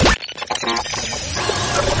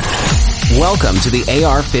Welcome to the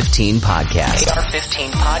AR-15 podcast. AR-15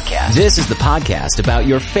 podcast. This is the podcast about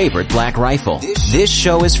your favorite black rifle. This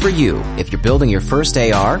show is for you if you're building your first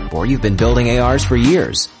AR or you've been building ARs for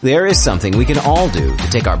years. There is something we can all do to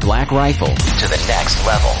take our black rifle to the next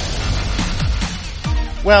level.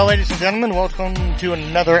 Well, ladies and gentlemen, welcome to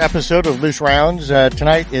another episode of Loose Rounds.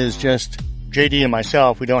 Tonight is just JD and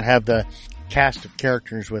myself. We don't have the cast of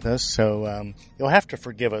characters with us, so you'll have to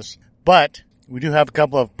forgive us. But we do have a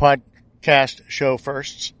couple of podcast show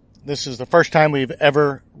firsts. This is the first time we've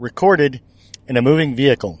ever recorded in a moving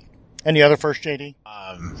vehicle. Any other first, JD?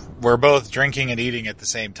 We're both drinking and eating at the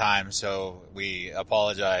same time, so we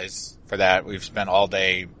apologize for that. We've spent all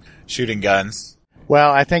day shooting guns.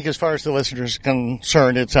 Well, I think as far as the listeners are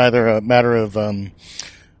concerned, it's either a matter of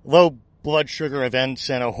low blood sugar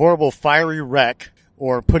events and a horrible fiery wreck,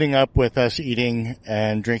 or putting up with us eating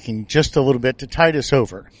and drinking just a little bit to tide us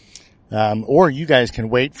over. Or you guys can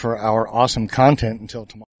wait for our awesome content until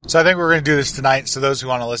tomorrow. So I think we're going to do this tonight. So those who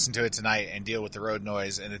want to listen to it tonight and deal with the road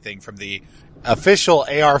noise, anything from the official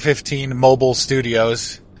AR-15 mobile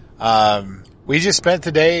studios. We just spent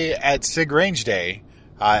the day at SIG Range Day,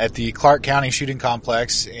 at the Clark County Shooting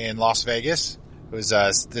Complex in Las Vegas. It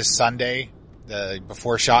was, this Sunday,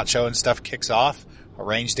 before SHOT Show and stuff kicks off.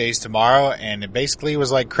 Range Day's tomorrow, and it basically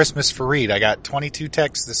was like Christmas for Reed. I got 22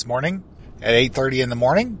 texts this morning at 8:30 in the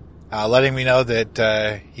morning, letting me know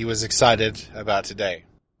that he was excited about today.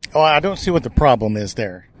 Oh, I don't see what the problem is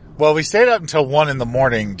there. Well, we stayed up until 1 in the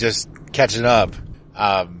morning just catching up.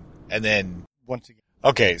 And then once again.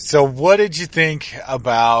 Okay, so what did you think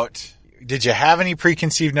about, did you have any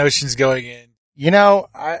preconceived notions going in? You know,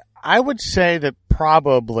 I would say that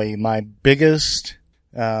probably my biggest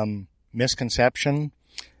misconception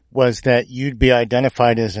was that you'd be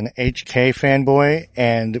identified as an HK fanboy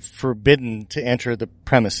and forbidden to enter the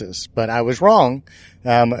premises. But I was wrong.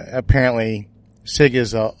 Apparently, SIG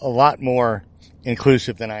is a lot more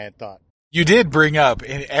inclusive than I had thought. You did bring up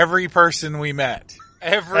in every person we met,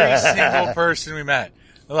 every single person we met,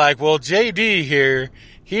 like, well, JD here,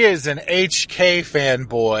 he is an HK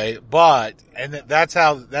fanboy, and that's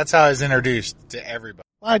how I was introduced to everybody.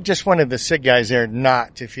 I just wanted the SIG guys there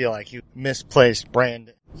not to feel like you misplaced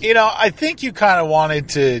brand. You know, I think you kind of wanted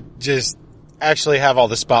to just actually have all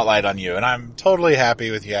the spotlight on you, and I'm totally happy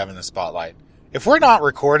with you having the spotlight. If we're not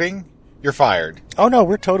recording, you're fired. Oh, no,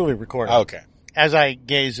 we're totally recording. Okay. As I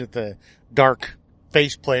gaze at the dark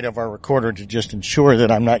faceplate of our recorder to just ensure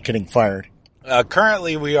that I'm not getting fired.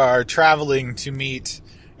 Currently, we are traveling to meet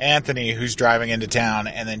Anthony, who's driving into town,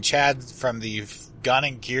 and then Chad from the Gun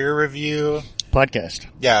and Gear Review podcast.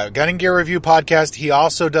 Yeah, Gun and Gear Review podcast. He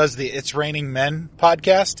also does the It's Raining Men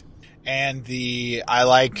podcast and the I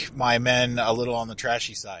Like My Men a Little on the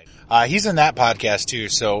Trashy Side. He's in that podcast too,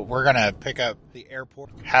 so we're going to pick up the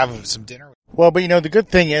airport, have some dinner. Well, but you know, the good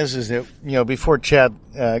thing is that, you know, before Chad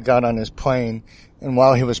got on his plane and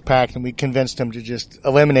while he was packing, we convinced him to just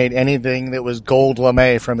eliminate anything that was gold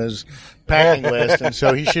lame from his packing list, and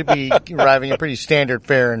so he should be arriving at pretty standard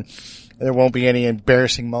fare, and there won't be any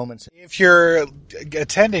embarrassing moments. If you're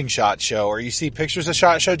attending SHOT Show or you see pictures of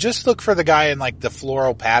SHOT Show, just look for the guy in like the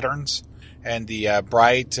floral patterns and the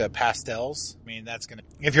bright pastels. I mean, that's gonna.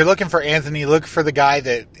 If you're looking for Anthony, look for the guy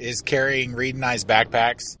that is carrying Reed and I's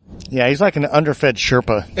backpacks. Yeah, he's like an underfed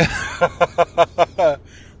Sherpa.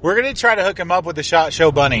 We're gonna try to hook him up with the SHOT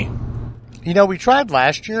Show bunny. You know, we tried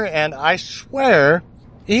last year, and I swear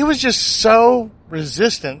he was just so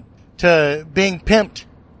resistant to being pimped.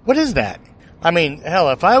 What is that? I mean, hell,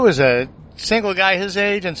 if I was a single guy his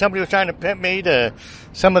age and somebody was trying to pimp me to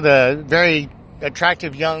some of the very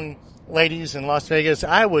attractive young ladies in Las Vegas,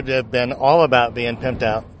 I would have been all about being pimped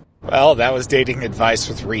out. Well, that was dating advice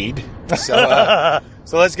with Reed. So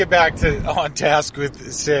let's get back to on task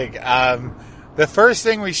with SIG. The first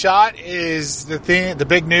thing we shot is the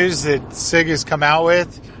big news that SIG has come out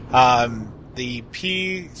with, the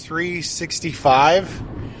P365.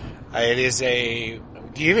 It is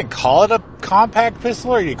do you even call it a compact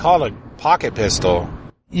pistol or do you call it a pocket pistol?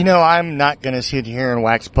 You know, I'm not going to sit here and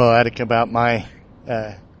wax poetic about my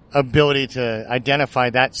ability to identify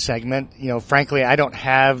that segment. You know, frankly, I don't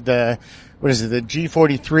have the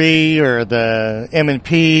G43 or the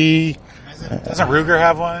M&P. Doesn't Ruger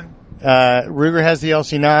have one? Ruger has the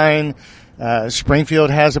LC9. Springfield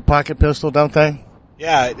has a pocket pistol, don't they?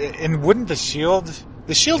 Yeah, and wouldn't the Shield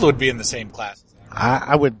would be in the same class?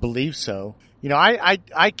 I would believe so. You know,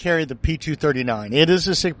 I carry the P239. It is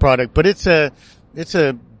a SIG product, but it's a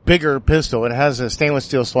bigger pistol. It has a stainless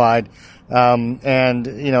steel slide, and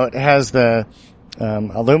you know, it has the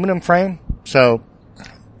aluminum frame. So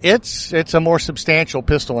it's a more substantial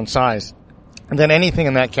pistol in size. than anything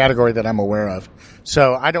in that category that I'm aware of.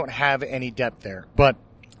 So I don't have any depth there, but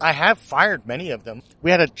I have fired many of them.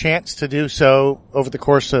 We had a chance to do so over the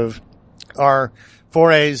course of our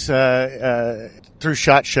forays through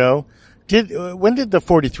SHOT Show. When did the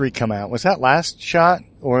 43 come out? Was that last shot,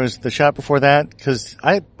 or was the shot before that? Because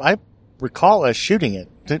I recall us shooting it.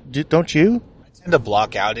 Don't you? I tend to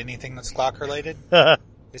block out anything that's Glock related.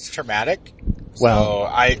 It's traumatic. Well,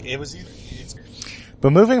 so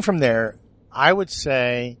but moving from there, I would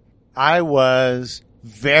say I was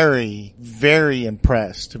very, very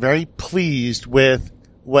impressed, very pleased with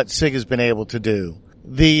what SIG has been able to do.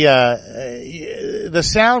 The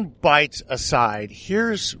sound bites aside,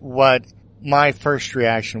 here's what my first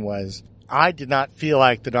reaction was. I did not feel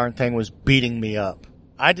like the darn thing was beating me up.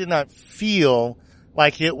 I did not feel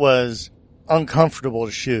like it was uncomfortable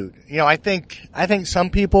to shoot. You know, I think some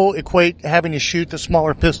people equate having to shoot the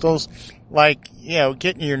smaller pistols like, you know,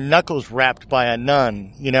 getting your knuckles wrapped by a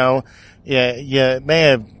nun. You know, you may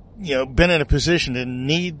have, you know, been in a position to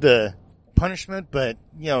need the punishment, but,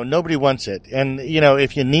 you know, nobody wants it. And, you know,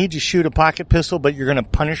 if you need to shoot a pocket pistol, but you're going to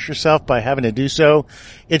punish yourself by having to do so,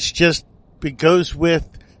 it goes with,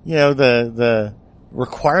 you know, the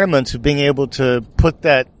requirements of being able to put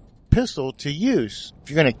that pistol to use. If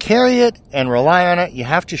you're going to carry it and rely on it, you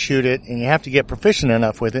have to shoot it and you have to get proficient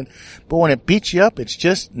enough with it. But when it beats you up, it's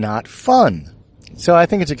just not fun. So I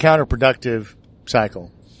think it's a counterproductive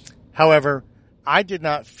cycle. However, I did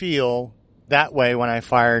not feel that way when I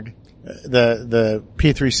fired the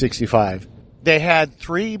P365. They had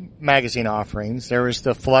 3 magazine offerings. There was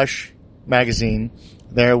the flush magazine.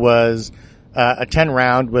 There was a 10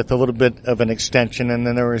 round with a little bit of an extension, and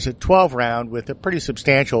then there was a 12 round with a pretty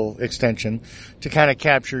substantial extension to kind of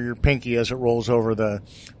capture your pinky as it rolls over the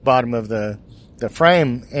bottom of the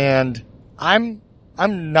frame. And I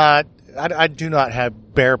do not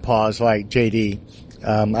have bear paws like JD.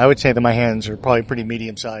 I would say that my hands are probably pretty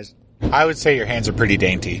medium sized. I would say your hands are pretty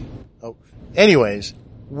dainty. Oh, anyways,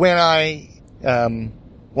 when I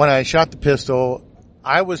shot the pistol,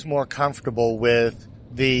 I was more comfortable with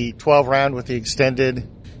the 12 round with the extended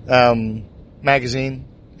magazine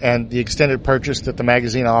and the extended purchase that the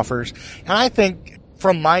magazine offers. And I think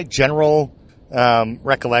from my general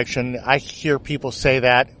recollection, I hear people say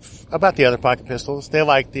that about the other pocket pistols. They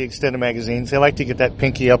like the extended magazines. They like to get that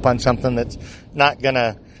pinky up on something that's not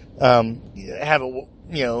gonna have it,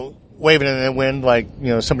 you know, waving in the wind like, you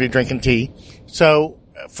know, somebody drinking tea. So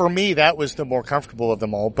for me, that was the more comfortable of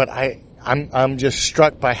them all. But I'm just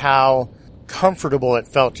struck by how comfortable it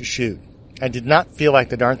felt to shoot. I did not feel like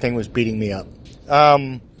the darn thing was beating me up.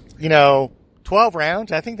 You know, 12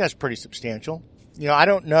 rounds, I think that's pretty substantial. You know, I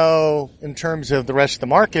don't know in terms of the rest of the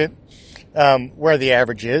market, where the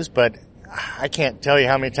average is, but I can't tell you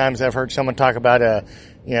how many times I've heard someone talk about a,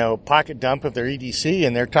 you know, pocket dump of their EDC,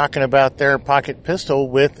 and they're talking about their pocket pistol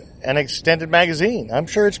with an extended magazine. I'm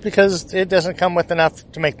sure it's because it doesn't come with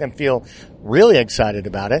enough to make them feel really excited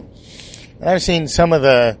about it. And I've seen some of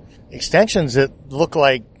the extensions that look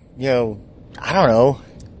like, you know, I don't know,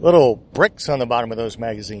 little bricks on the bottom of those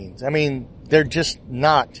magazines. I mean, they're just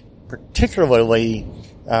not particularly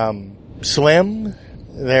slim.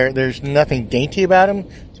 There's nothing dainty about them.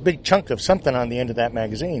 It's a big chunk of something on the end of that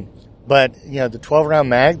magazine. But, you know, the 12 round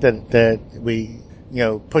mag that we, you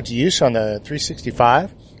know, put to use on the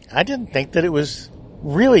 365, I didn't think that it was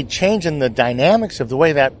really changing the dynamics of the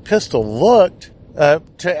way that pistol looked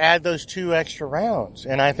to add those 2 extra rounds.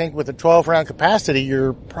 And I think with a 12 round capacity,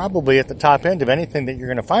 you're probably at the top end of anything that you're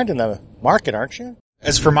going to find in the market, aren't you?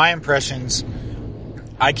 As for my impressions,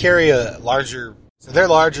 I carry a larger, so they're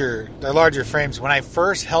larger frames. When I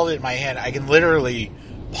first held it in my hand, I can literally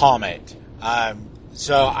palm it.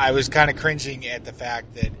 So I was kind of cringing at the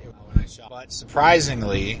fact that when I shot, but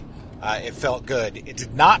surprisingly, it felt good. It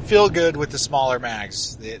did not feel good with the smaller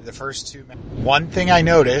mags. The first 2 mags. One thing I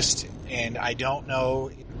noticed, and I don't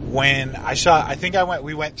know when I shot, I think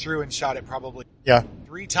we went through and shot it probably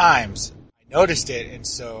 3 times. I noticed it, and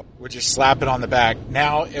so would just slap it on the back.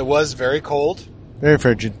 Now, it was very cold. Very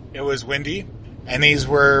frigid. It was windy, and these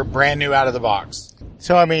were brand new out of the box.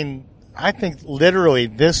 So, I mean, I think literally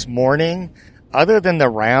this morning, other than the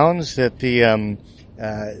rounds that the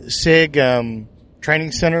SIG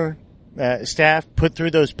training center staff put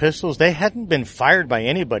through those pistols, they hadn't been fired by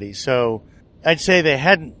anybody. So I'd say they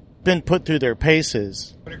hadn't been put through their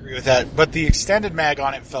paces. I would agree with that. But the extended mag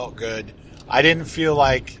on it felt good. I didn't feel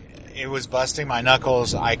like it was busting my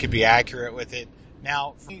knuckles. I could be accurate with it.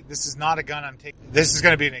 Now, for me, this is not a gun I'm taking. This is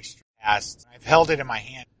going to be an extreme test. I've held it in my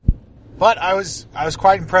hand. But I was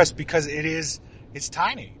quite impressed because it's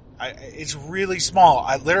tiny. It's really small.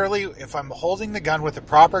 I literally, if I'm holding the gun with the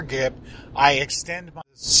proper grip, I extend my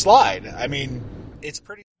slide. I mean, it's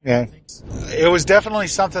pretty. Yeah. It was definitely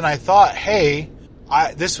something I thought, hey,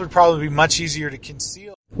 this would probably be much easier to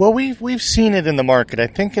conceal. Well, we've seen it in the market. I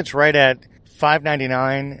think it's right at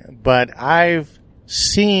 $5.99, but I've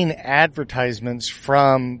seen advertisements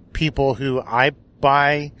from people who I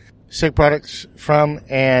buy SIG products from,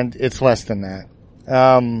 and it's less than that.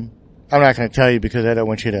 I'm not going to tell you because I don't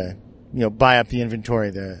want you to, buy up the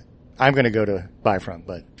inventory that I'm going to go to buy from.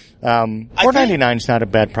 But $4.99 is not a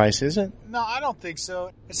bad price, is it? No, I don't think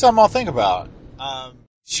so. It's something I'll think about.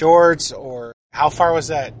 Shorts, or how far was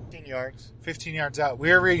that? 15 yards. 15 yards out. We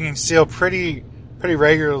were reading steel pretty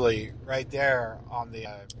regularly right there on the.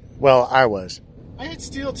 Well, I was. I had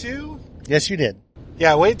steel too. Yes, you did.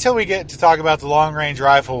 Yeah, wait till we get to talk about the long range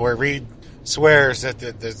rifle where Reed swears that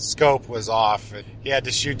the scope was off. And he had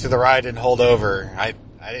to shoot to the right and hold over. I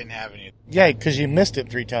didn't have any. Yeah, because you missed it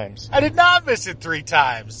 3 times. I did not miss it 3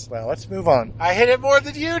 times. Well, let's move on. I hit it more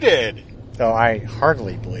than you did. Oh, I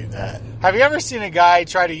hardly believe that. Have you ever seen a guy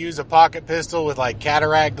try to use a pocket pistol with like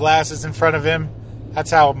cataract glasses in front of him? That's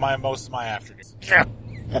how most of my afternoons.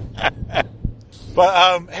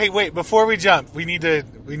 But hey, wait! Before we jump, we need to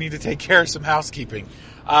take care of some housekeeping.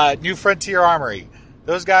 New Frontier Armory.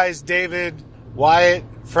 Those guys, David, Wyatt,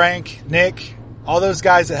 Frank, Nick, all those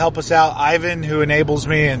guys that help us out. Ivan, who enables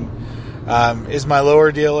me and is my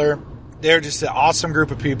lower dealer. They're just an awesome group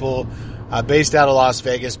of people. Based out of Las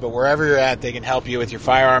Vegas, but wherever you're at, they can help you with your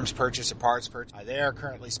firearms purchase or parts purchase. They are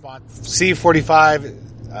currently sponsoring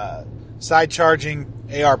C45 side charging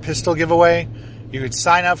AR pistol giveaway. You could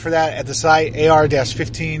sign up for that at the site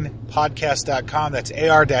AR-15podcast.com. That's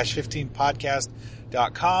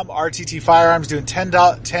AR-15podcast.com. RTT Firearms doing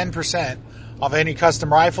 10% off any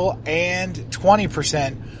custom rifle and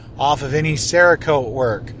 20% off of any Cerakote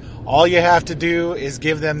work. All you have to do is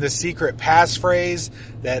give them the secret passphrase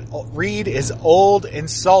that Reed is old and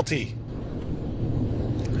salty.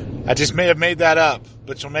 I just may have made that up,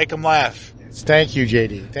 but you'll make them laugh. Thank you,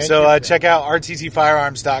 JD. So check out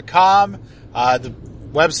rttfirearms.com, the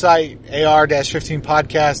website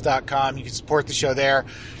ar-15podcast.com. You can support the show there.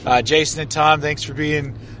 Jason and Tom, thanks for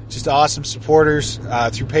being just awesome supporters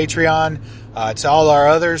through Patreon. To all our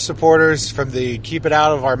other supporters from the Keep It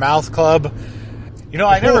Out of Our Mouth Club.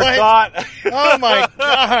 I never thought. Oh my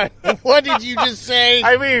God! What did you just say?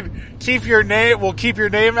 I mean, we'll keep your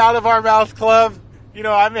name out of our mouth club.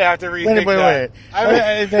 I may have to rethink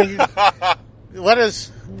that. Let us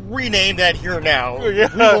rename that here now. Yeah.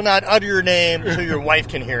 We will not utter your name so your wife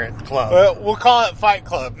can hear it. Club. We'll call it Fight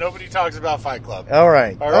Club. Nobody talks about Fight Club. All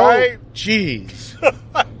right. All right. Jeez.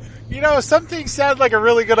 Some things sound like a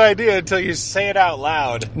really good idea until you say it out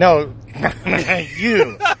loud. No,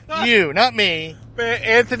 you, not me. Man,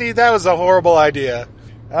 Anthony, that was a horrible idea.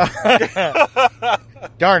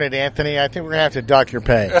 Darn it, Anthony. I think we're going to have to dock your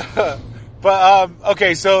pay. But,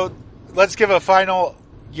 okay, so let's give a final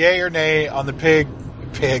yay or nay on the pig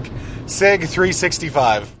SIG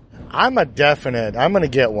 365. I'm going to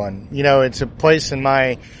get one. It's a place in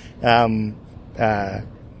my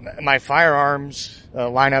my firearms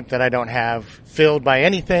lineup that I don't have filled by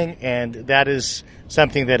anything, and that is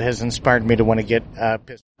something that has inspired me to want to get a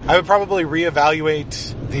pistol. I would probably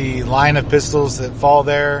reevaluate the line of pistols that fall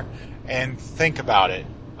there and think about it.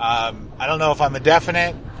 I don't know if I'm a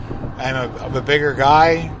definite. I'm a bigger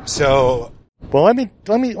guy, so. Well, let me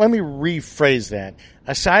rephrase that.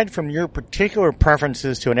 Aside from your particular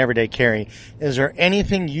preferences to an everyday carry, is there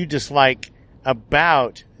anything you dislike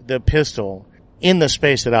about the pistol in the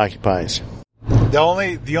space it occupies? The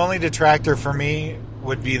only detractor for me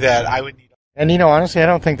would be that I would need. And honestly, I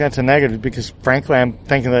don't think that's a negative because frankly, I'm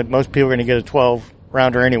thinking that most people are going to get a 12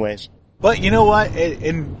 rounder anyways. But you know what?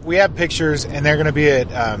 And we have pictures, and they're going to be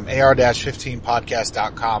at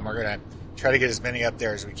ar-15podcast.com. We're going to try to get as many up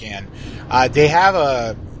there as we can. They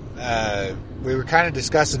have we were kind of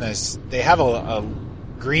discussing this. They have a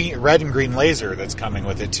red and green laser that's coming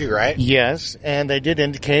with it too, right? Yes, and they did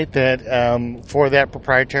indicate that for that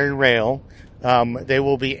proprietary rail, they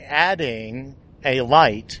will be adding a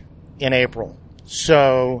light in April.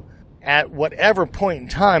 So at whatever point in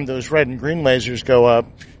time those red and green lasers go up,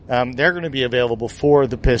 they're going to be available for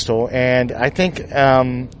the pistol. And I think,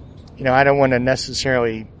 I don't want to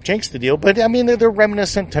necessarily jinx the deal, but I mean, they're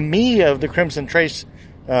reminiscent to me of the Crimson Trace,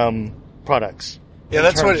 products. Yeah,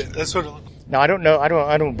 that's what it looks like. Now, I don't know.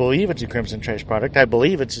 I don't believe it's a Crimson Trace product. I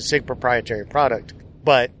believe it's a SIG proprietary product,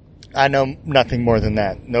 but I know nothing more than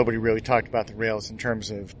that. Nobody really talked about the rails in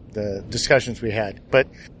terms of the discussions we had, but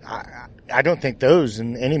I don't think those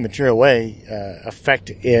in any material way affect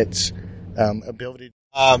its ability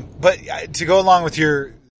But to go along with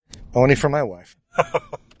your... Only for my wife.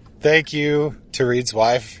 Thank you to Reed's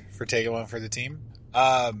wife for taking one for the team.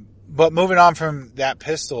 But moving on from that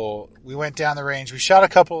pistol, we went down the range. We shot a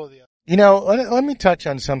couple of the... Let me touch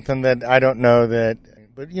on something that I don't know that...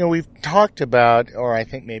 But, we've talked about, or I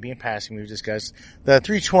think maybe in passing we've discussed, the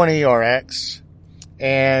 320 RX.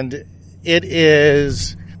 And it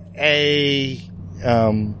is a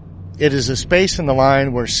space in the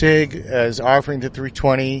line where SIG is offering the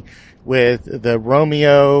 320 with the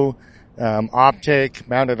Romeo optic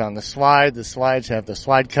mounted on the slide. The slides have the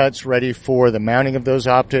slide cuts ready for the mounting of those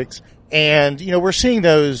optics. And, we're seeing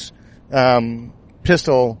those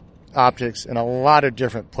pistol optics in a lot of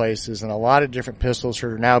different places, and a lot of different pistols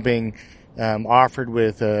are now being offered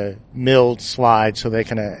with milled slides so they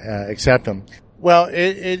can accept them. Well,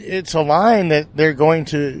 it's a line that they're going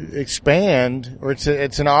to expand, or it's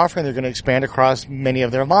an offering they're going to expand across many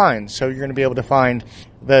of their lines. So you're going to be able to find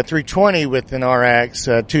the 320 with an RX,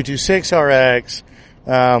 226 RX.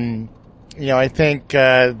 I think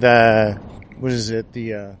the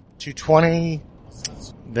 220,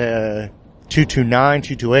 the 229,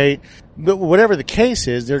 228. But whatever the case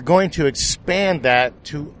is, they're going to expand that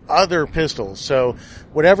to other pistols. So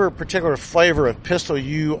whatever particular flavor of pistol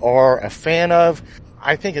you are a fan of,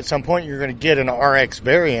 I think at some point you're going to get an RX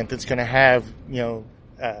variant that's going to have,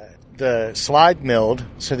 the slide milled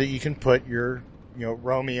so that you can put your,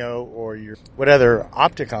 Romeo or your whatever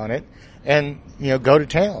optic on it and, go to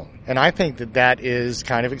town. And I think that is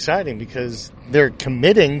kind of exciting because they're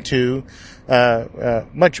committing to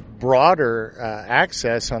much broader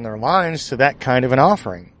access on their lines to that kind of an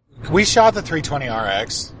offering. We shot the 320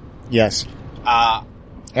 RX. Yes.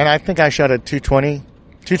 And I think I shot a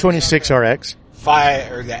 226 RX.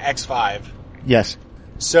 Or the X5. Yes.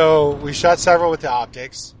 So we shot several with the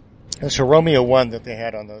optics. It's a Romeo 1 that they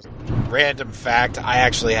had on those. Random fact, I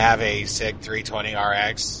actually have a SIG 320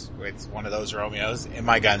 RX with one of those Romeos in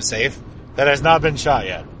my gun safe that has not been shot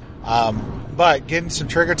yet. But getting some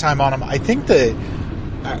trigger time on them, I think that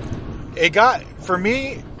it got, for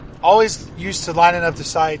me, always used to lining up the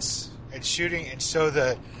sights and shooting, and so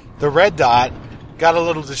the red dot got a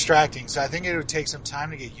little distracting. So I think it would take some time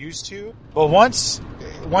to get used to. But once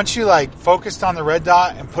you focused on the red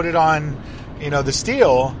dot and put it on, the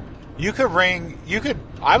steel,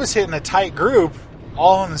 I was hitting a tight group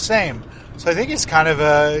all in the same. So I think it's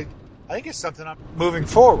it's something I'm moving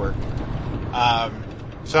forward.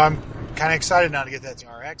 So I'm kind of excited now to get that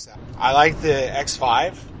RX out. I like the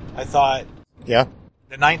X5. I thought... Yeah.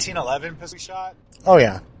 The 1911 pistol shot. Oh,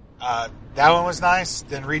 yeah. That one was nice.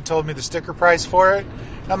 Then Reed told me the sticker price for it.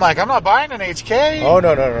 And I'm like, I'm not buying an HK. Oh,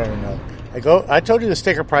 no. I told you the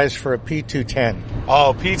sticker price for a P210.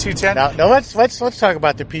 Oh, P210? Now let's talk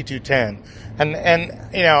about the P210.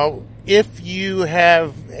 And if you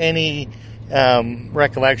have any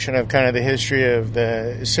recollection of kind of the history of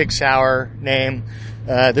the 6 Sauer name,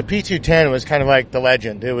 the P210 was kind of like the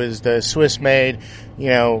legend. It was the Swiss-made,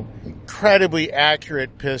 incredibly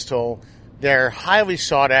accurate pistol. They're highly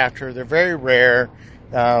sought after. They're very rare.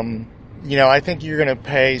 I think you're going to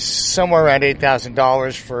pay somewhere around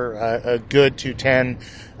 $8,000 for a good 210,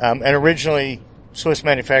 and originally Swiss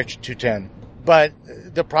manufactured 210. But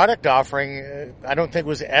the product offering, I don't think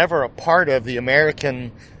was ever a part of the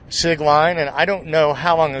American SIG line, and I don't know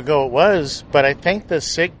how long ago it was, but I think the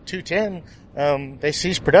SIG 210, they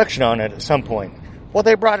ceased production on it at some point. Well,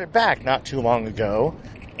 they brought it back not too long ago,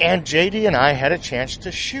 and JD and I had a chance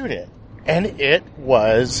to shoot it, and it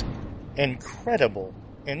was incredible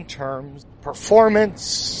in terms of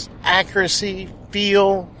performance, accuracy,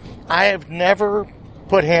 feel. I have never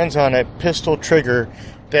put hands on a pistol trigger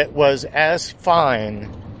that was as fine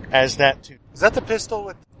as that. Is that the pistol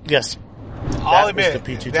with... Yes. I'll admit,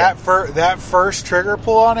 that first trigger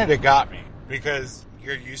pull on it, it got me. Because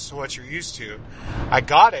you're used to what you're used to. I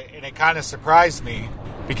got it, and it kind of surprised me.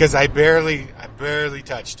 Because I barely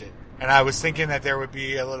touched it. And I was thinking that there would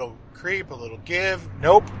be a little creep, a little give.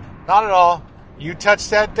 Nope. Not at all. You touch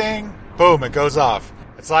that thing, boom, it goes off.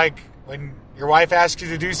 It's like when your wife asks you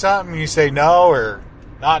to do something, you say no, or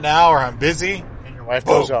not now, or I'm busy. And your wife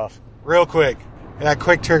goes off. Real quick. And that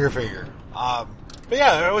quick trigger finger. But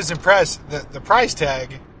yeah, I was impressed. The price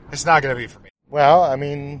tag, it's not going to be for me. Well, I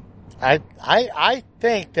mean, I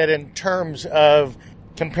think that in terms of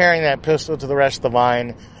comparing that pistol to the rest of the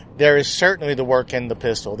line, there is certainly the work in the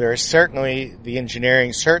pistol. There is certainly the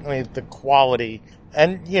engineering, certainly the quality.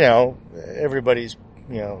 And, everybody's,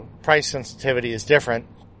 price sensitivity is different.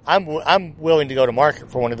 I'm willing to go to market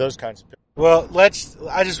for one of those kinds of pistols. Well,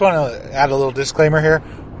 I just want to add a little disclaimer here.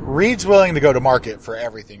 Reed's willing to go to market for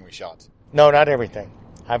everything we shot. No, not everything.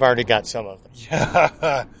 I've already got some of them.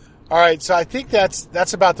 Yeah. All right. So I think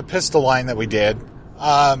that's about the pistol line that we did.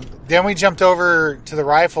 Then we jumped over to the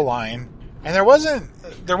rifle line, and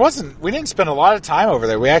we didn't spend a lot of time over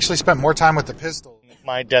there. We actually spent more time with the pistol.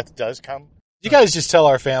 My death does come. You guys just tell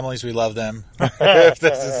our families we love them if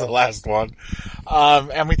this is the last one.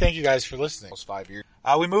 And we thank you guys for listening. Almost 5 years.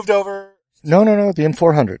 We moved over. No, the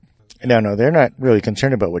M400. No, they're not really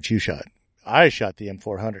concerned about what you shot. I shot the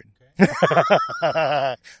M400.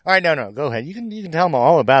 All right, no, go ahead. You can tell them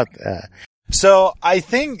all about that. So I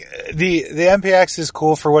think the MPX is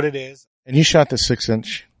cool for what it is. And you shot the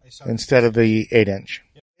 6-inch instead of the 8-inch.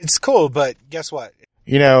 It's cool, but guess what?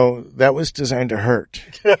 That was designed to hurt.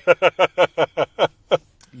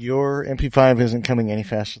 Your MP5 isn't coming any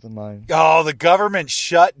faster than mine. Oh, the government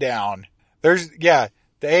shutdown. The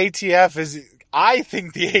ATF is, I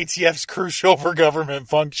think the ATF's crucial for government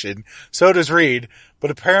function. So does Reed,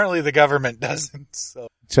 but apparently the government doesn't.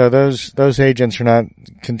 So those agents are not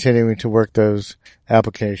continuing to work those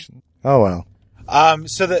applications. Oh well.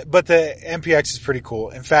 But the MPX is pretty cool.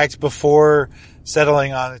 In fact, before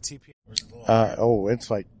settling on a TP, it's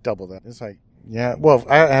like double that. It's like, yeah. Well,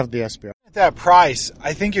 I have the SBR. At that price,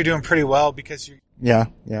 I think you're doing pretty well because Yeah.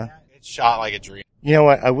 It's shot like a dream. You know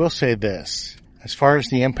what? I will say this. As far as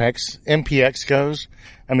the MPX goes,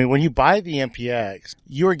 I mean, when you buy the MPX,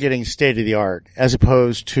 you're getting state of the art as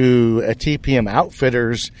opposed to a TPM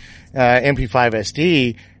Outfitters, MP5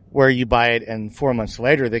 SD, where you buy it and 4 months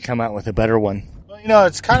later they come out with a better one. Well,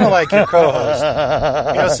 it's kind of like your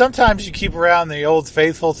co-host. Sometimes you keep around the old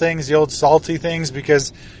faithful things, the old salty things,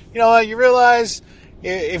 because, you realize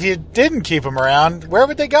if you didn't keep them around, where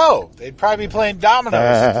would they go? They'd probably be playing dominoes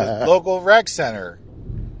at the local rec center.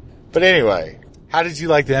 But anyway, how did you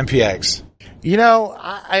like the MPX?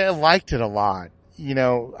 I liked it a lot.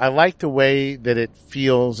 I like the way that it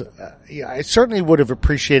feels. I certainly would have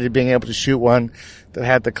appreciated being able to shoot one that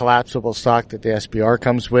had the collapsible stock that the SBR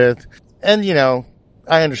comes with. And,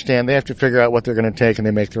 I understand they have to figure out what they're going to take and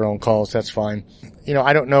they make their own calls. That's fine.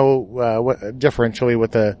 I don't know what differentially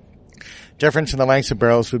what the difference in the lengths of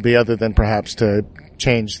barrels would be other than perhaps to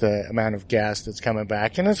change the amount of gas that's coming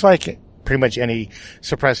back. And it's like pretty much any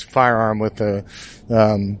suppressed firearm with the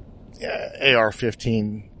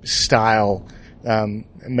AR-15 style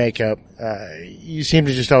makeup. You seem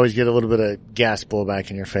to just always get a little bit of gas blowback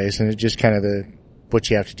in your face, and it's just kind of what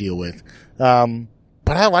you have to deal with.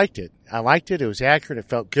 But I liked it. It was accurate. It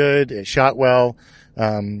felt good. It shot well.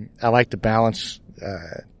 I liked the balance.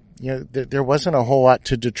 There wasn't a whole lot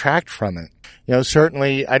to detract from it.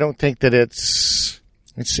 Certainly I don't think that it's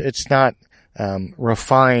not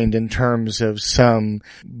refined in terms of some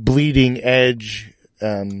bleeding edge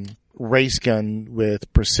race gun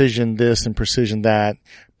with precision this and precision that.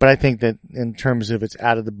 But I think that in terms of its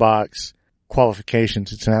out of the box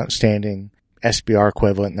qualifications, it's an outstanding SBR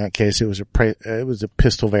equivalent. In that case, it was a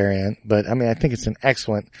pistol variant. But I mean, I think it's an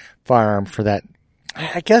excellent firearm for that.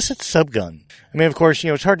 I guess it's subgun. I mean, of course,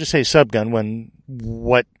 it's hard to say subgun when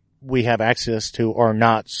what we have access to are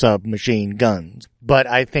not submachine guns. But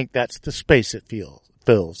I think that's the space it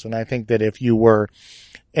fills. And I think that if you were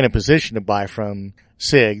in a position to buy from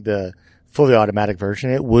SIG, the fully automatic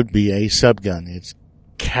version, it would be a subgun. It's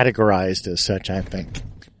categorized as such, I think.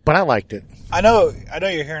 But I liked it. I know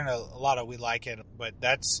you're hearing a lot of we like it, but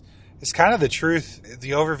it's kind of the truth.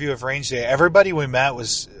 The overview of Range Day, everybody we met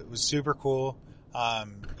was super cool.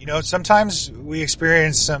 Sometimes we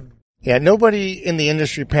experience some. Yeah, nobody in the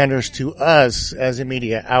industry panders to us as a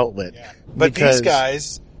media outlet. Yeah. But these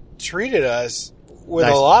guys treated us with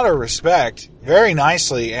a lot of respect, very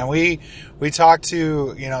nicely. And we talked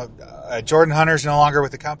to, Jordan Hunter's no longer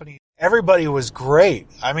with the company. Everybody was great.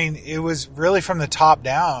 I mean, it was really from the top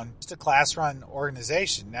down, just a class run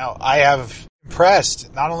organization. Now, I have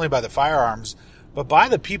impressed not only by the firearms, but by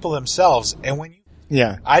the people themselves. And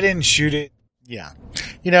I didn't shoot it. Yeah.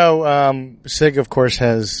 SIG, of course,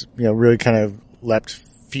 has, really kind of leapt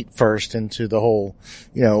feet first into the whole,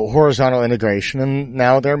 horizontal integration. And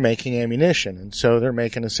now they're making ammunition. And so they're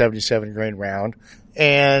making a 77 grain round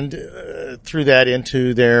and threw that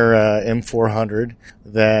into their M400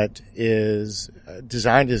 that is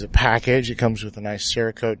designed as a package. It comes with a nice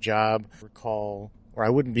Cerakote job. I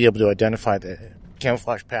wouldn't be able to identify the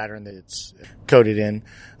camouflage pattern that it's coated in,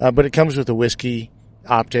 but it comes with a whiskey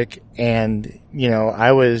optic, and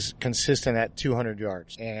I was consistent at 200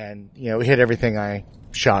 yards, and hit everything I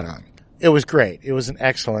shot on. It was great. It was an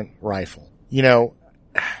excellent rifle.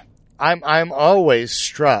 I'm always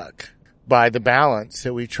struck by the balance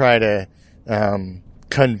that we try to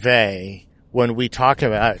convey when we talk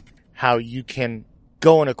about how you can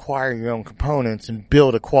go and acquire your own components and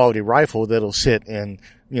build a quality rifle that'll sit in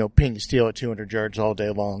ping steel at 200 yards all day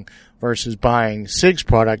long versus buying SIG's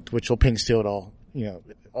product, which will ping steel it all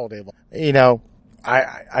day long.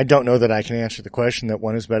 I don't know that I can answer the question that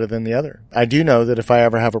one is better than the other. I do know that if I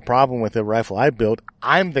ever have a problem with a rifle I build,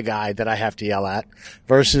 I'm the guy that I have to yell at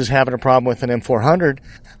versus having a problem with an M400.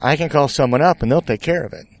 I can call someone up and they'll take care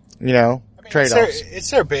of it. Trade-offs.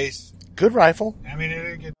 It's their base. Good rifle.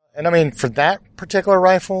 And for that particular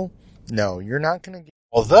rifle, no, you're not going to get.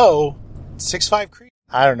 Although 6.5 Creed.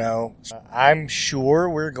 I don't know. I'm sure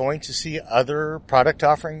we're going to see other product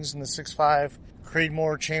offerings in the 6.5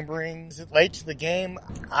 Creedmoor chambering. Is it late to the game?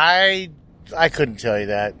 I couldn't tell you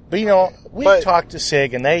that. But, we talked to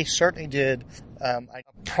SIG, and they certainly did a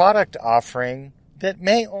product offering that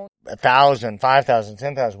may own 1,000, 5,000,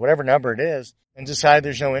 10,000, whatever number it is, and decide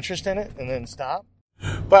there's no interest in it and then stop.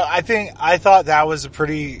 But I thought that was a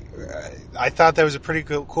pretty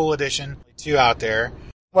cool addition to out there.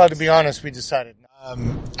 Well, to be honest, we decided.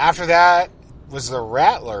 After that was the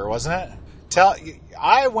Rattler, wasn't it?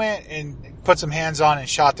 I went and put some hands on and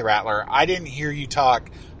shot the Rattler. I didn't hear you talk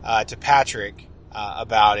to Patrick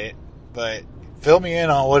about it, but fill me in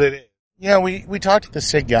on what it is. We talked to the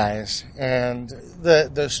SIG guys, and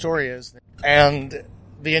the story is, and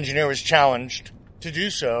the engineer was challenged to do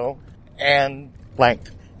so, and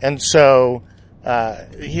length. And so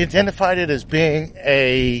he identified it as being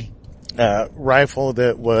a rifle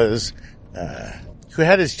that was who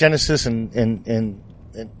had its genesis in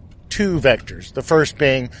two vectors. The first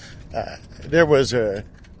being there was a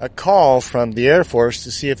call from the Air Force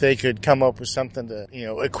to see if they could come up with something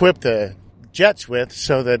to equip the jets with,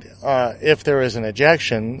 so that if there was an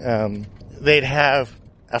ejection, they'd have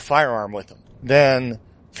a firearm with them. Then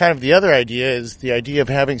kind of the other idea is the idea of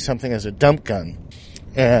having something as a dump gun.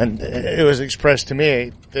 And it was expressed to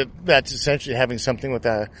me that that's essentially having something with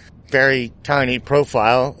a very tiny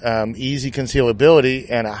profile, easy concealability,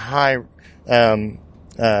 and a high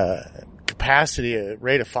capacity,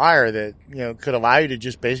 rate of fire that could allow you to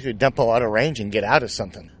just basically dump a lot of range and get out of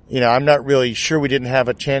something. I'm not really sure. We didn't have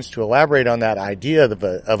a chance to elaborate on that idea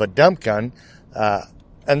of a dump gun,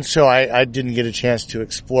 and so I didn't get a chance to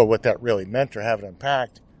explore what that really meant or have it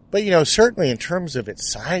unpacked. But certainly in terms of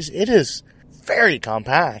its size, it is very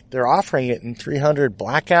compact. They're offering it in 300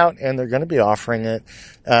 blackout, and they're going to be offering it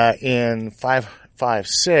in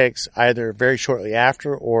 5.56 either very shortly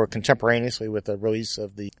after or contemporaneously with the release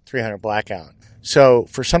of the 300 blackout. So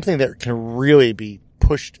for something that can really be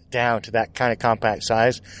pushed down to that kind of compact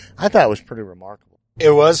size, I thought it was pretty remarkable.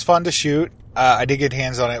 It was fun to shoot. I did get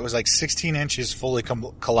hands on it. It was like 16 inches fully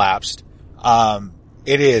collapsed.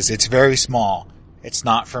 It's very small. It's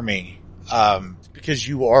not for me. Because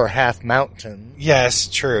you are half mountain. Yes,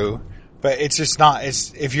 true. But it's just not,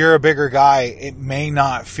 if you're a bigger guy, it may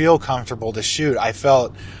not feel comfortable to shoot. I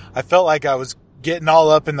felt like I was getting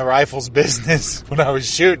all up in the rifle's business when I was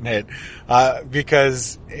shooting it,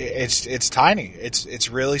 because it's tiny. It's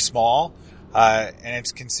really small, and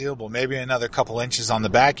it's concealable. Maybe another couple inches on the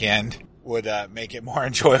back end would, make it more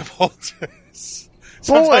enjoyable.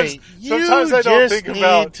 Sometimes I don't think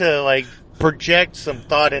about to project some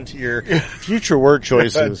thought into your future word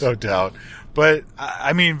choices. No doubt. But,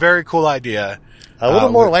 very cool idea. A little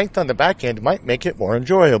more length on the back end might make it more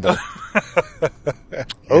enjoyable.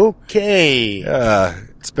 Okay.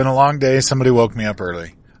 It's been a long day. Somebody woke me up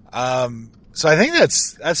early. So I think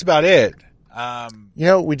that's about it.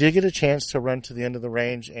 We did get a chance to run to the end of the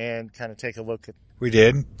range and kind of take a look at. We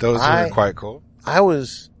did. Those were quite cool. I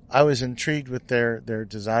was intrigued with their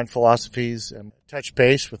design philosophies and touch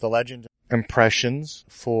base with the legend impressions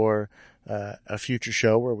for a future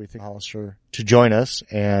show where we think Hollister to join us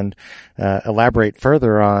and elaborate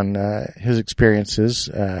further on his experiences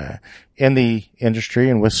in the industry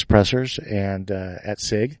and with suppressors and at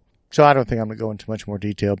SIG. So I don't think I'm going to go into much more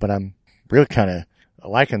detail, but I'm really kind of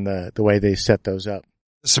liking the way they set those up.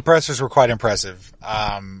 The suppressors were quite impressive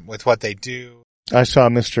with what they do. I saw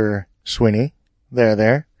Mr. Sweeney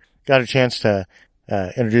there. Got a chance to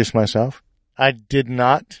introduce myself. I did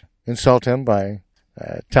not insult him by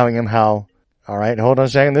telling him how, all right, hold on a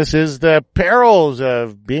second. This is the perils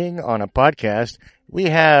of being on a podcast. We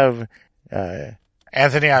have,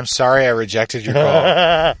 Anthony, I'm sorry I rejected your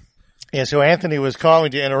call. Yeah, so Anthony was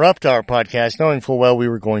calling to interrupt our podcast, knowing full well we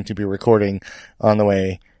were going to be recording on the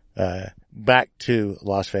way, back to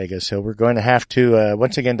Las Vegas. So we're going to have to,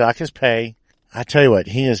 once again, dock his pay. I tell you what,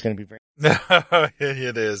 he is going to be very.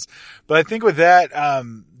 It is. But I think with that,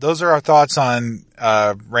 those are our thoughts on,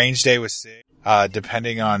 range day with SIG.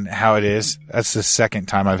 Depending on how it is. That's the second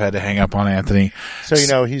time I've had to hang up on Anthony.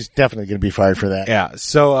 So, he's definitely going to be fired for that. Yeah.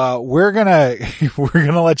 So, we're gonna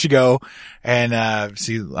let you go and,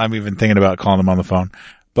 see, I'm even thinking about calling him on the phone,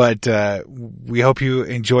 But we hope you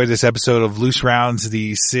enjoy this episode of Loose Rounds,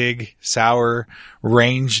 the Sig Sauer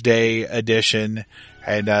Range Day edition.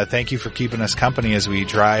 And thank you for keeping us company as we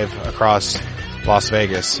drive across Las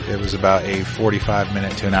Vegas. It was about a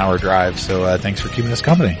 45-minute to an hour drive, so thanks for keeping us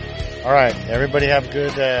company. All right, everybody have a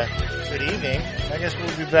good evening. I guess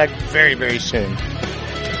we'll be back very, very soon.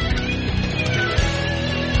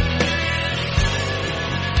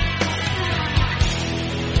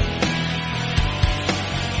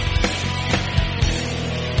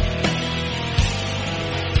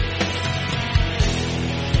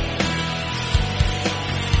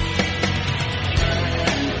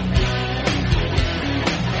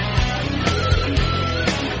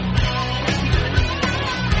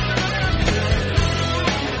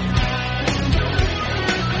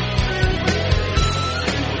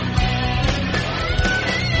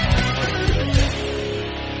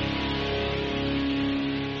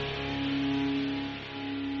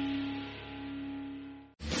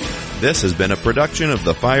 This has been a production of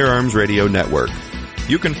the Firearms Radio Network.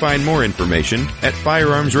 You can find more information at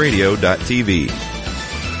firearmsradio.tv.